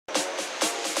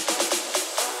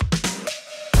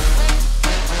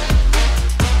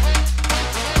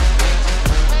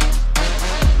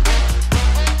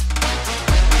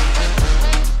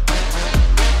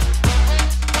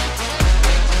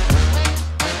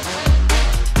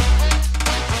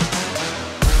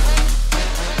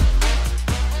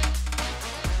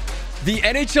The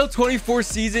NHL 24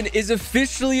 season is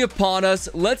officially upon us.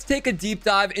 Let's take a deep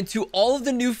dive into all of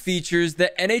the new features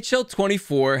that NHL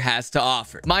 24 has to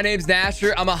offer. My name's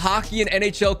Nasher. I'm a hockey and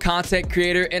NHL content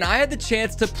creator, and I had the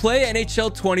chance to play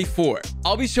NHL 24.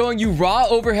 I'll be showing you raw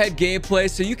overhead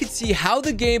gameplay so you can see how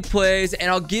the game plays,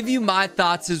 and I'll give you my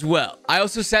thoughts as well. I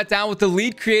also sat down with the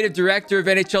lead creative director of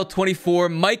NHL 24,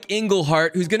 Mike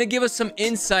Engelhart, who's going to give us some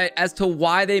insight as to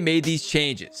why they made these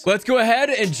changes. Let's go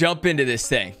ahead and jump into this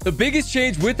thing. The biggest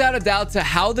change without a doubt to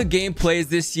how the game plays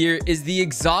this year is the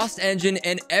exhaust engine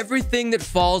and everything that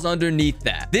falls underneath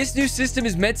that. This new system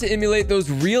is meant to emulate those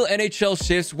real NHL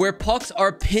shifts where pucks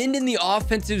are pinned in the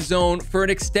offensive zone for an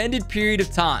extended period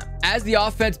of time. As the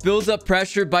offense builds up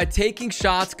pressure by taking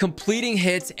shots, completing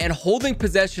hits, and holding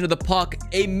possession of the puck,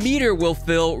 a meter will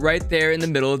fill right there in the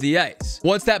middle of the ice.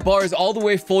 Once that bar is all the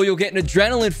way full, you'll get an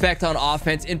adrenaline effect on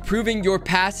offense, improving your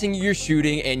passing, your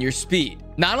shooting, and your speed.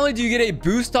 Not only do you get a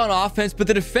boost on offense, but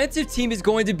the defensive team is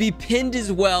going to be pinned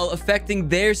as well, affecting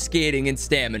their skating and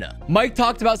stamina. Mike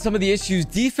talked about some of the issues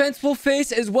defense will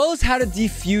face, as well as how to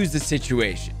defuse the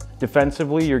situation.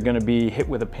 Defensively, you're going to be hit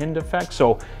with a pinned effect,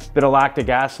 so a bit of lactic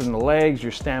acid in the legs,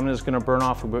 your stamina is going to burn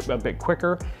off a bit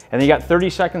quicker, and then you got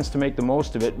 30 seconds to make the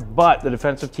most of it, but the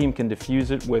defensive team can diffuse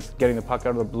it with getting the puck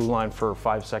out of the blue line for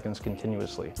 5 seconds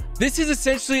continuously. This is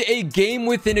essentially a game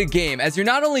within a game, as you're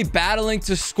not only battling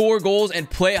to score goals and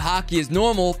play hockey as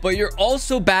normal, but you're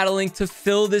also battling to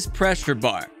fill this pressure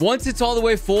bar. Once it's all the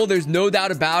way full, there's no doubt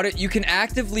about it, you can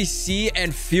actively see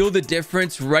and feel the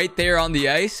difference right there on the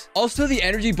ice. Also, the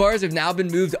energy bar have now been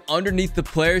moved underneath the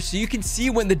player, so you can see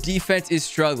when the defense is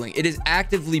struggling. It is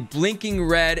actively blinking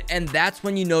red, and that's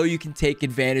when you know you can take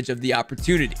advantage of the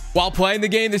opportunity. While playing the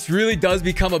game, this really does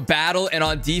become a battle, and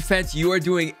on defense, you are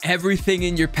doing everything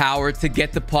in your power to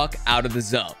get the puck out of the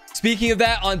zone. Speaking of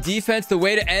that, on defense, the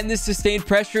way to end this sustained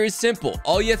pressure is simple.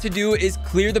 All you have to do is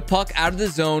clear the puck out of the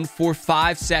zone for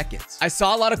 5 seconds. I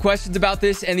saw a lot of questions about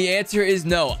this, and the answer is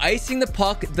no. Icing the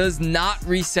puck does not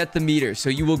reset the meter, so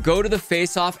you will go to the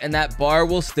face-off and that bar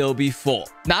will still be full.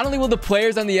 Not only will the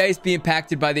players on the ice be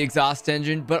impacted by the exhaust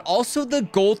engine, but also the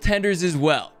goaltenders as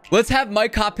well. Let's have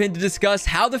Mike hop in to discuss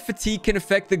how the fatigue can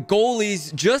affect the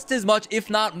goalies just as much, if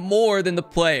not more, than the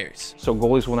players. So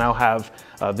goalies will now have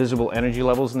visible energy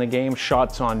levels in the game.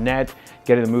 Shots on net,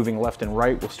 getting them moving left and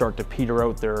right will start to peter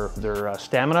out their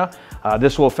stamina.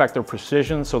 This will affect their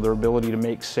precision, so their ability to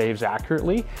make saves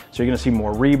accurately. So you're going to see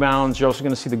more rebounds. You're also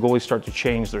going to see the goalies start to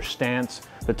change their stance,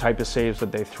 the type of saves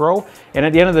that they throw. And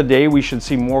at the end of the day, we should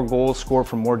see more goals scored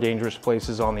from more dangerous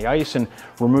places on the ice and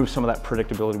remove some of that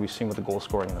predictability we've seen with the goal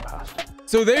scoring in the past.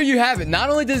 So there you have it. Not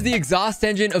only does the exhaust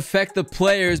engine affect the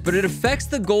players, but it affects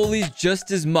the goalies just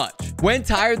as much. When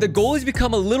tired, the goalies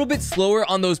become a little bit slower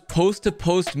on those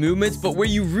post-to-post movements, but where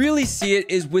you really see it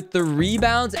is with the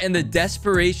rebounds and the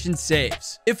desperation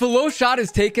saves. If a low shot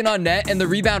is taken on net and the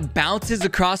rebound bounces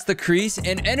across the crease,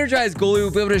 an energized goalie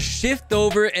will be able to shift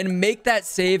over and make that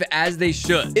save as they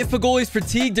should. If a goalie's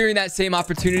fatigued during that same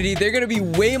opportunity, they're going to be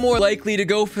way more likely to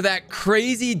go for that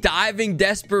crazy diving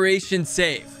desperation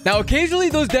save. Now, occasionally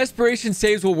those desperation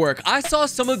saves will work. I saw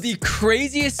some of the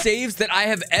craziest saves that I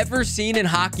have ever seen in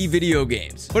hockey video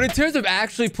games. But in terms of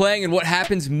actually playing and what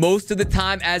happens most of the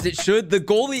time as it should, the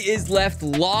goalie is left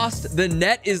lost, the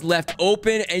net is left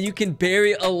open, and you can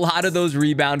bury a lot of those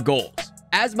rebound goals.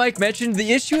 As Mike mentioned,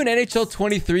 the issue in NHL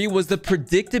 23 was the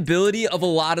predictability of a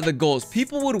lot of the goals.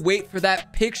 People would wait for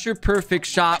that picture-perfect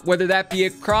shot, whether that be a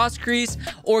cross crease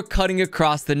or cutting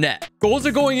across the net. Goals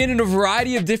are going in a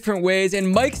variety of different ways, and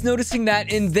Mike's noticing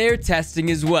that in their testing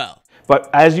as well. But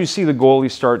as you see the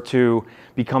goalies start to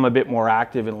become a bit more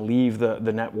active and leave the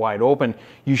net wide open,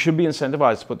 you should be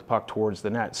incentivized to put the puck towards the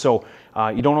net. So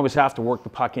you don't always have to work the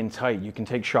puck in tight. You can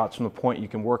take shots from the point, you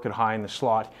can work it high in the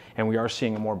slot, and we are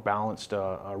seeing a more balanced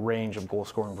range of goal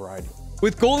scoring variety.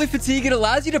 With goalie fatigue, it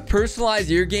allows you to personalize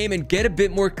your game and get a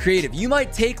bit more creative. You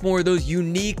might take more of those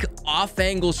unique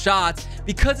off-angle shots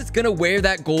because it's going to wear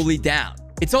that goalie down.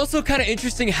 It's also kind of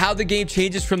interesting how the game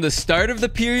changes from the start of the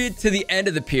period to the end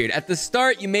of the period. At the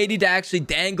start, you may need to actually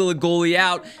dangle a goalie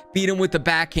out, beat him with the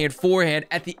backhand forehand.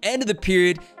 At the end of the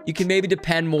period, you can maybe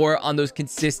depend more on those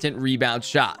consistent rebound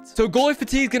shots. So goalie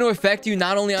fatigue is going to affect you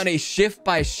not only on a shift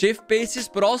by shift basis,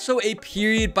 but also a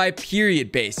period by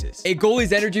period basis. A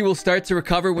goalie's energy will start to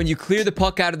recover when you clear the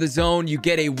puck out of the zone, you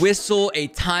get a whistle, a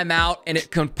timeout, and it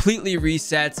completely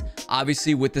resets,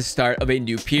 obviously with the start of a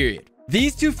new period.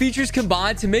 These two features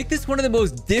combine to make this one of the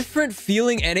most different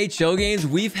feeling NHL games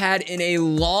we've had in a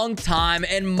long time,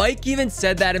 and Mike even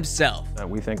said that himself.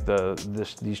 We think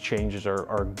these changes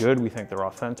are good. We think they're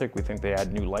authentic. We think they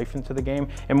add new life into the game.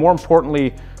 And more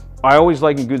importantly, I always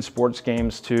like in good sports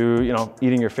games to, you know,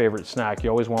 eating your favorite snack.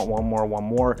 You always want one more, one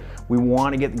more. We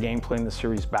want to get the gameplay in the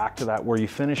series back to that, where you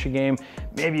finish a game,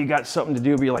 maybe you got something to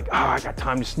do, but you're like, oh, I got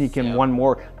time to sneak in one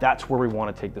more. That's where we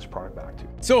want to take this product back to.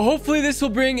 So hopefully this will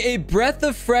bring a breath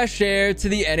of fresh air to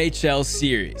the NHL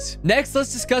series. Next,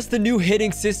 let's discuss the new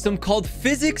hitting system called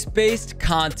physics-based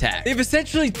contact. They've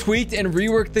essentially tweaked and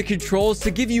reworked the controls to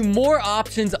give you more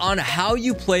options on how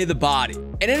you play the body.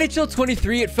 In NHL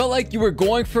 23, it felt like you were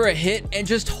going for a hit and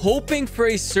just hoping for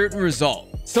a certain result.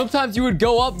 Sometimes you would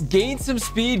go up, gain some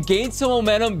speed, gain some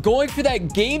momentum, going for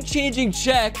that game-changing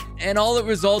check, and all it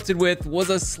resulted with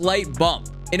was a slight bump.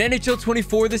 In NHL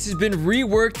 24, this has been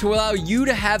reworked to allow you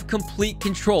to have complete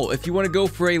control. If you want to go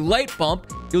for a light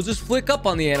bump, you'll just flick up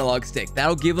on the analog stick.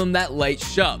 That'll give them that light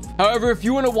shove. However, if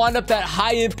you want to wind up that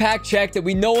high impact check that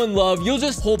we know and love, you'll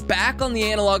just hold back on the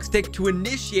analog stick to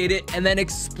initiate it and then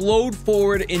explode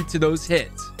forward into those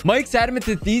hits. Mike's adamant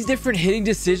that these different hitting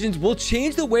decisions will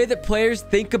change the way that players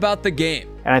think about the game.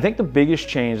 And I think the biggest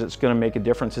change that's going to make a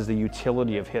difference is the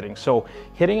utility of hitting. So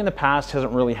hitting in the past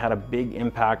hasn't really had a big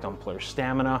impact on player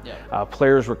stamina.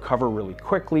 Players recover really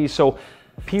quickly. So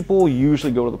people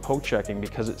usually go to the poke checking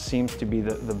because it seems to be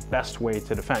the best way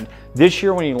to defend. This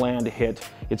year when you land a hit,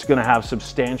 it's going to have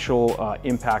substantial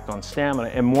impact on stamina,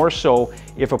 and more so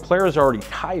if a player is already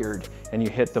tired and you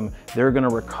hit them, they're going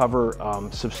to recover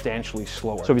substantially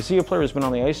slower. So if you see a player who's been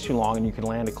on the ice too long and you can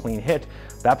land a clean hit,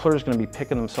 that player is going to be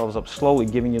picking themselves up slowly,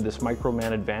 giving you this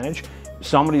microman advantage.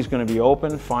 Somebody's going to be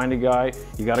open, find a guy,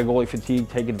 you got a goalie fatigue,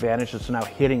 take advantage. So now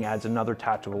hitting adds another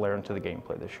tactical layer into the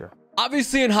gameplay this year.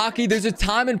 Obviously in hockey, there's a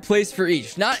time and place for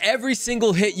each. Not every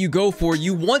single hit you go for,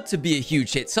 you want to be a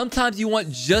huge hit. Sometimes you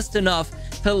want just enough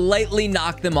to lightly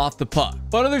knock them off the puck.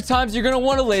 But other times you're going to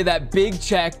want to lay that big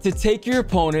check to take your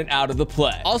opponent out of the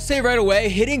play. I'll say right away,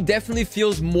 hitting definitely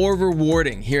feels more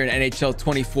rewarding here in NHL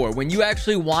 24. When you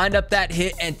actually wind up that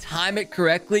hit and time it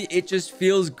correctly, it just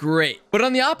feels great. But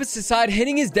on the opposite side,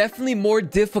 hitting is definitely more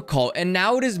difficult, and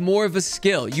now it is more of a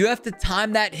skill. You have to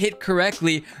time that hit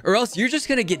correctly, or else you're just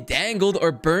going to get dangled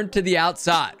or burned to the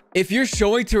outside. If you're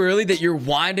showing too early that you're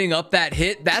winding up that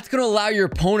hit, that's going to allow your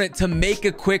opponent to make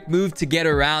a quick move to get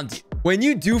around you. When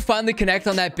you do finally connect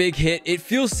on that big hit, it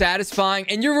feels satisfying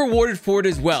and you're rewarded for it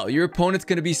as well. Your opponent's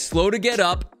going to be slow to get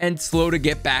up and slow to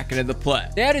get back into the play.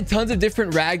 They added tons of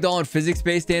different ragdoll and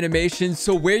physics-based animations,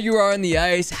 so where you are on the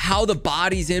ice, how the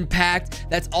bodies impact,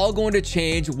 that's all going to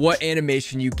change what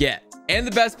animation you get. And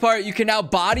the best part, you can now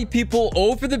body people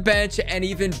over the bench and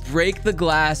even break the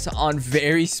glass on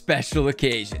very special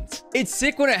occasions. It's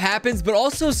sick when it happens, but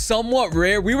also somewhat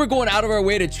rare. We were going out of our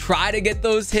way to try to get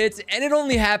those hits, and it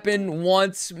only happened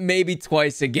once, maybe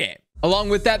twice a game. Along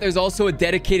with that, there's also a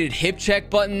dedicated hip check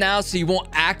button now, so you won't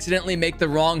accidentally make the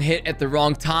wrong hit at the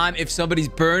wrong time. If somebody's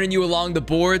burning you along the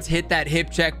boards, hit that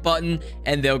hip check button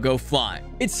and they'll go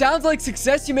flying. It sounds like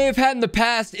success you may have had in the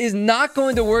past is not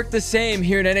going to work the same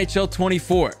here in NHL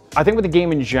 24. I think with the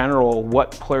game in general, what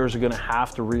players are going to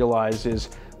have to realize is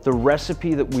the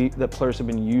recipe that players have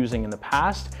been using in the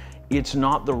past, it's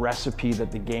not the recipe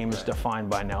that the game is defined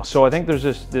by now. So I think there's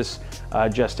this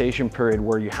gestation period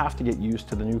where you have to get used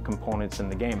to the new components in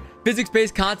the game.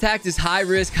 Physics-based contact is high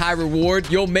risk, high reward.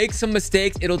 You'll make some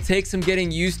mistakes. It'll take some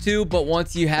getting used to, but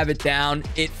once you have it down,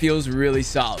 it feels really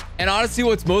solid. And honestly,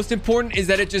 what's most important is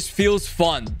that it just feels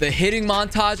fun. The hitting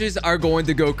montages are going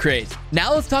to go crazy.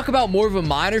 Now let's talk about more of a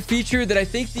minor feature that I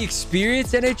think the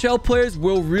experienced NHL players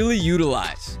will really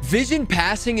utilize. Vision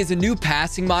passing is a new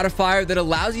passing modifier that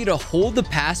allows you to hold the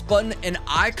pass button and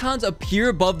icons appear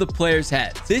above the player's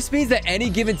head. This means that any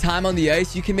given time on the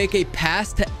ice, you can make a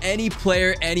pass to any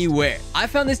player anywhere. I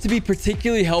found this to be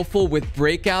particularly helpful with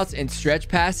breakouts and stretch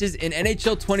passes. In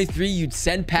NHL 23, you'd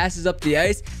send passes up the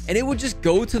ice and it would just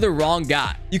go to the wrong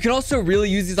guy. You can also really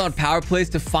use these on power plays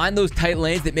to find those tight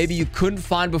lanes that maybe you couldn't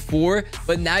find before,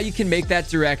 but now you can make that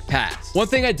direct pass. One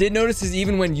thing I did notice is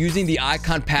even when using the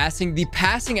icon passing, the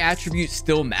passing attribute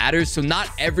still matters. So not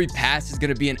every pass is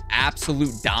going to be an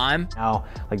absolute dime. Now,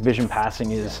 like vision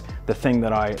passing is the thing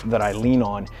that I lean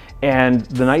on. And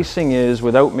the nice thing is,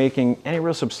 without making any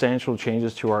real substantial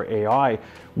changes to our AI,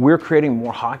 we're creating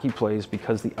more hockey plays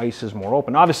because the ice is more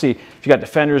open. Obviously, if you got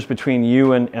defenders between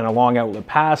you and a long outlet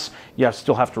pass, you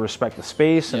still have to respect the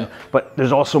space. But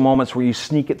there's also moments where you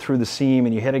sneak it through the seam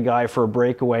and you hit a guy for a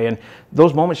breakaway, and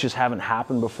those moments just haven't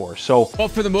happened before. So, but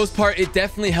for the most part, it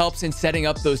definitely helps in setting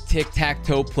up those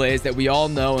tic-tac-toe plays that we all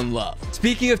know and love.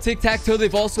 Speaking of tic-tac-toe,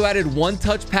 they've also added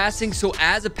one-touch passing. So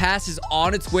as a pass is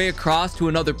on its way across to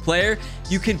another player,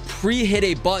 you can pre-hit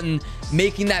a button,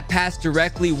 making that pass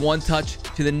directly one touch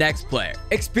to the next player.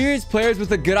 Experienced players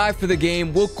with a good eye for the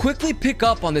game will quickly pick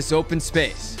up on this open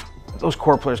space. those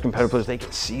core players, competitive players, they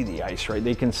can see the ice, right?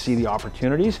 They can see the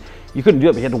opportunities. You couldn't do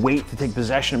it, but you had to wait to take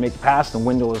possession and make the pass, and the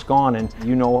window is gone, and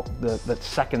you know that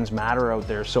seconds matter out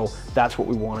there. So that's what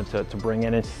we wanted to bring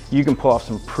in, and you can pull off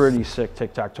some pretty sick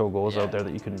tic-tac-toe goals out there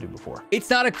that you couldn't do before. It's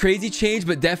not a crazy change,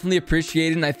 but definitely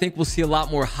appreciated, and I think we'll see a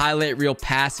lot more highlight reel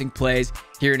passing plays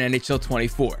here in NHL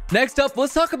 24. Next up,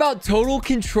 let's talk about total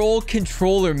control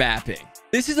controller mapping.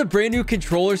 This is a brand new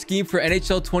controller scheme for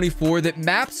NHL 24 that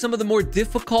maps some of the more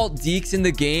difficult dekes in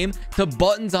the game to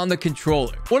buttons on the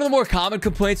controller. One of the more common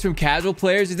complaints from casual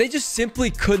players is they just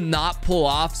simply could not pull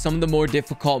off some of the more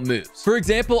difficult moves. For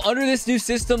example, under this new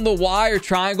system, the Y or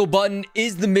triangle button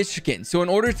is the Michigan. So in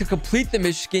order to complete the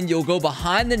Michigan, you'll go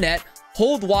behind the net,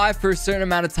 hold Y for a certain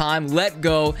amount of time, let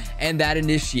go, and that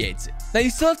initiates it. Now, you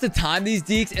still have to time these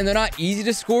dekes, and they're not easy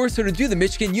to score, so to do the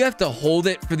Michigan, you have to hold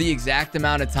it for the exact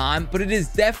amount of time, but it is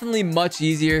definitely much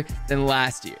easier than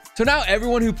last year. So now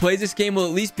everyone who plays this game will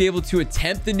at least be able to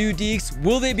attempt the new dekes.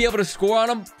 Will they be able to score on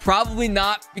them? Probably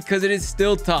not, because it is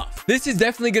still tough. This is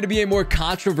definitely going to be a more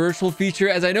controversial feature,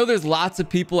 as I know there's lots of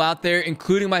people out there,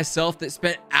 including myself, that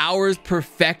spent hours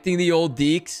perfecting the old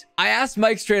dekes. I asked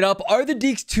Mike straight up, are the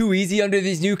dekes too easy under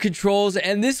these new controls?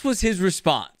 And this was his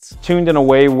response. Tuned in a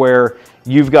way where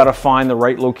you've got to find the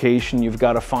right location, you've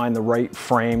got to find the right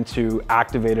frame to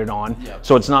activate it on. Yep.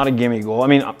 So it's not a gimme goal. I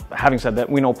mean, having said that,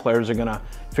 we know players are going to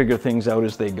figure things out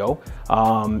as they go.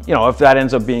 You know, if that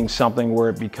ends up being something where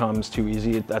it becomes too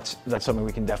easy, that's something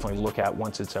we can definitely look at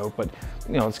once it's out. But,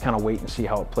 you know, let's kind of wait and see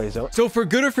how it plays out. So for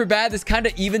good or for bad, this kind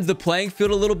of evens the playing field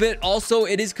a little bit. Also,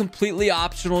 it is completely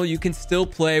optional. You can still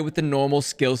play with the normal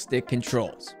skill stick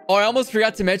controls. Oh, I almost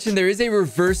forgot to mention there is a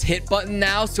reverse hit button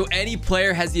now, so any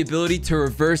player has the ability to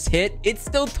reverse hit. It's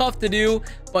still tough to do,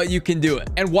 but you can do it.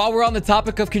 And while we're on the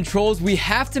topic of controls, we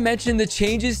have to mention the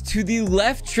changes to the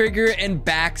left trigger and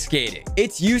back skating.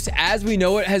 Its use as we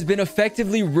know it has been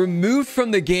effectively removed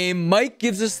from the game. Mike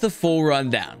gives us the full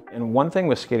rundown. And one thing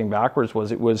with skating backwards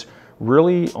was it was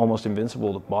really almost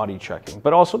invincible to body checking,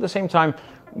 but also at the same time,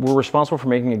 we're responsible for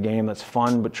making a game that's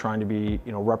fun, but trying to be,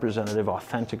 you know, representative,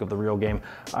 authentic of the real game.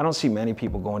 I don't see many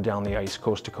people going down the ice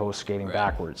coast to coast skating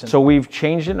backwards. And so we've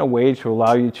changed it in a way to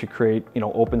allow you to create, you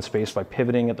know, open space by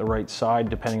pivoting at the right side,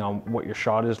 depending on what your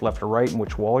shot is, left or right, and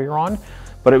which wall you're on.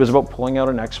 But it was about pulling out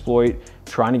an exploit,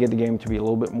 trying to get the game to be a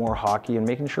little bit more hockey, and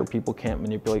making sure people can't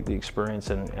manipulate the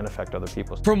experience and affect other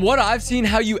people. From what I've seen,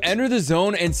 how you enter the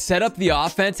zone and set up the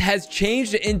offense has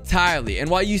changed entirely. And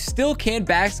while you still can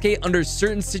backskate under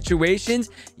certain situations,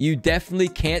 you definitely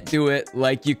can't do it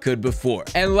like you could before.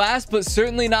 And last but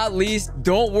certainly not least,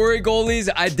 don't worry goalies,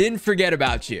 I didn't forget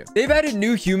about you. They've added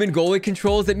new human goalie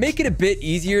controls that make it a bit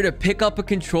easier to pick up a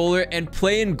controller and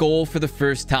play in goal for the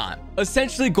first time.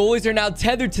 Essentially, goalies are now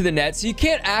tethered to the net, so you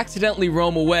can't accidentally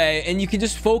roam away, and you can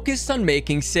just focus on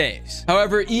making saves.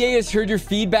 However, EA has heard your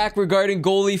feedback regarding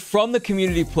goalie from the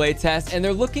community playtest, and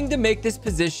they're looking to make this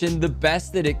position the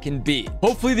best that it can be.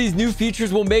 Hopefully, these new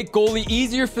features will make goalie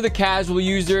easier for the casual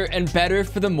user and better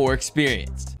for the more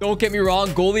experienced. Don't get me wrong,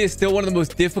 goalie is still one of the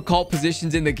most difficult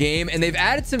positions in the game, and they've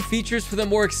added some features for the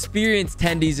more experienced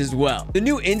tendies as well. The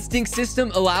new instinct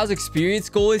system allows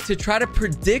experienced goalies to try to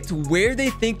predict where they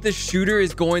think the shooter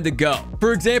is going to go.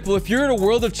 For example, if you're in a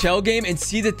World of Chel game and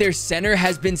see that their center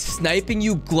has been sniping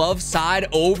you glove side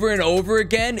over and over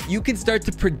again, you can start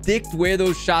to predict where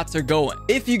those shots are going.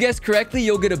 If you guess correctly,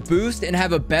 you'll get a boost and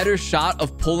have a better shot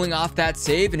of pulling off that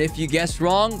save. And if you guess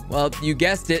wrong, well, you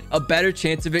guessed it, a better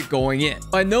chance of it going in.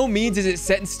 By no means is it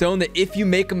set in stone that if you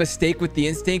make a mistake with the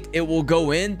instinct, it will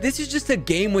go in. This is just a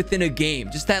game within a game,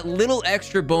 just that little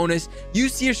extra bonus. You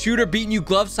see a shooter beating you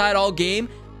glove side all game,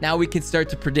 now we can start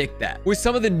to predict that. With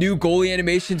some of the new goalie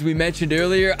animations we mentioned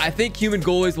earlier, I think human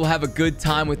goalies will have a good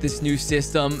time with this new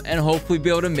system and hopefully be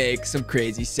able to make some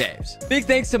crazy saves. Big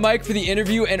thanks to Mike for the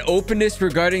interview and openness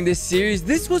regarding this series.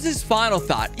 This was his final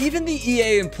thought. Even the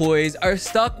EA employees are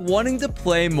stuck wanting to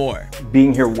play more.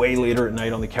 Being here way later at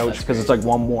night on the couch because it's like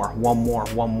one more,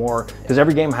 because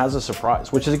every game has a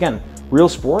surprise, which is, again, real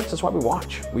sports. That's why we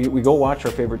watch. We go watch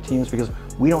our favorite teams because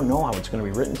we don't know how it's going to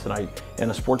be written tonight,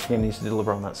 and a sports game needs to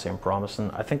deliver on that same promise,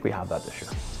 and I think we have that this year.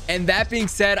 And that being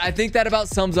said, I think that about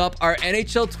sums up our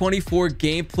NHL 24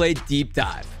 gameplay deep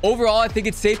dive. Overall, I think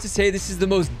it's safe to say this is the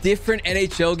most different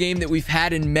NHL game that we've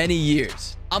had in many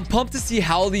years. I'm pumped to see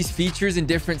how all these features and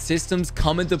different systems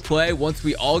come into play once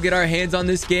we all get our hands on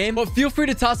this game, but feel free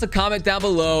to toss a comment down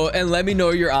below and let me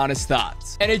know your honest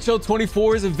thoughts. NHL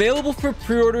 24 is available for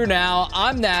pre-order now.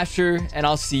 I'm Nasher, and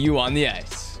I'll see you on the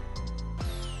ice.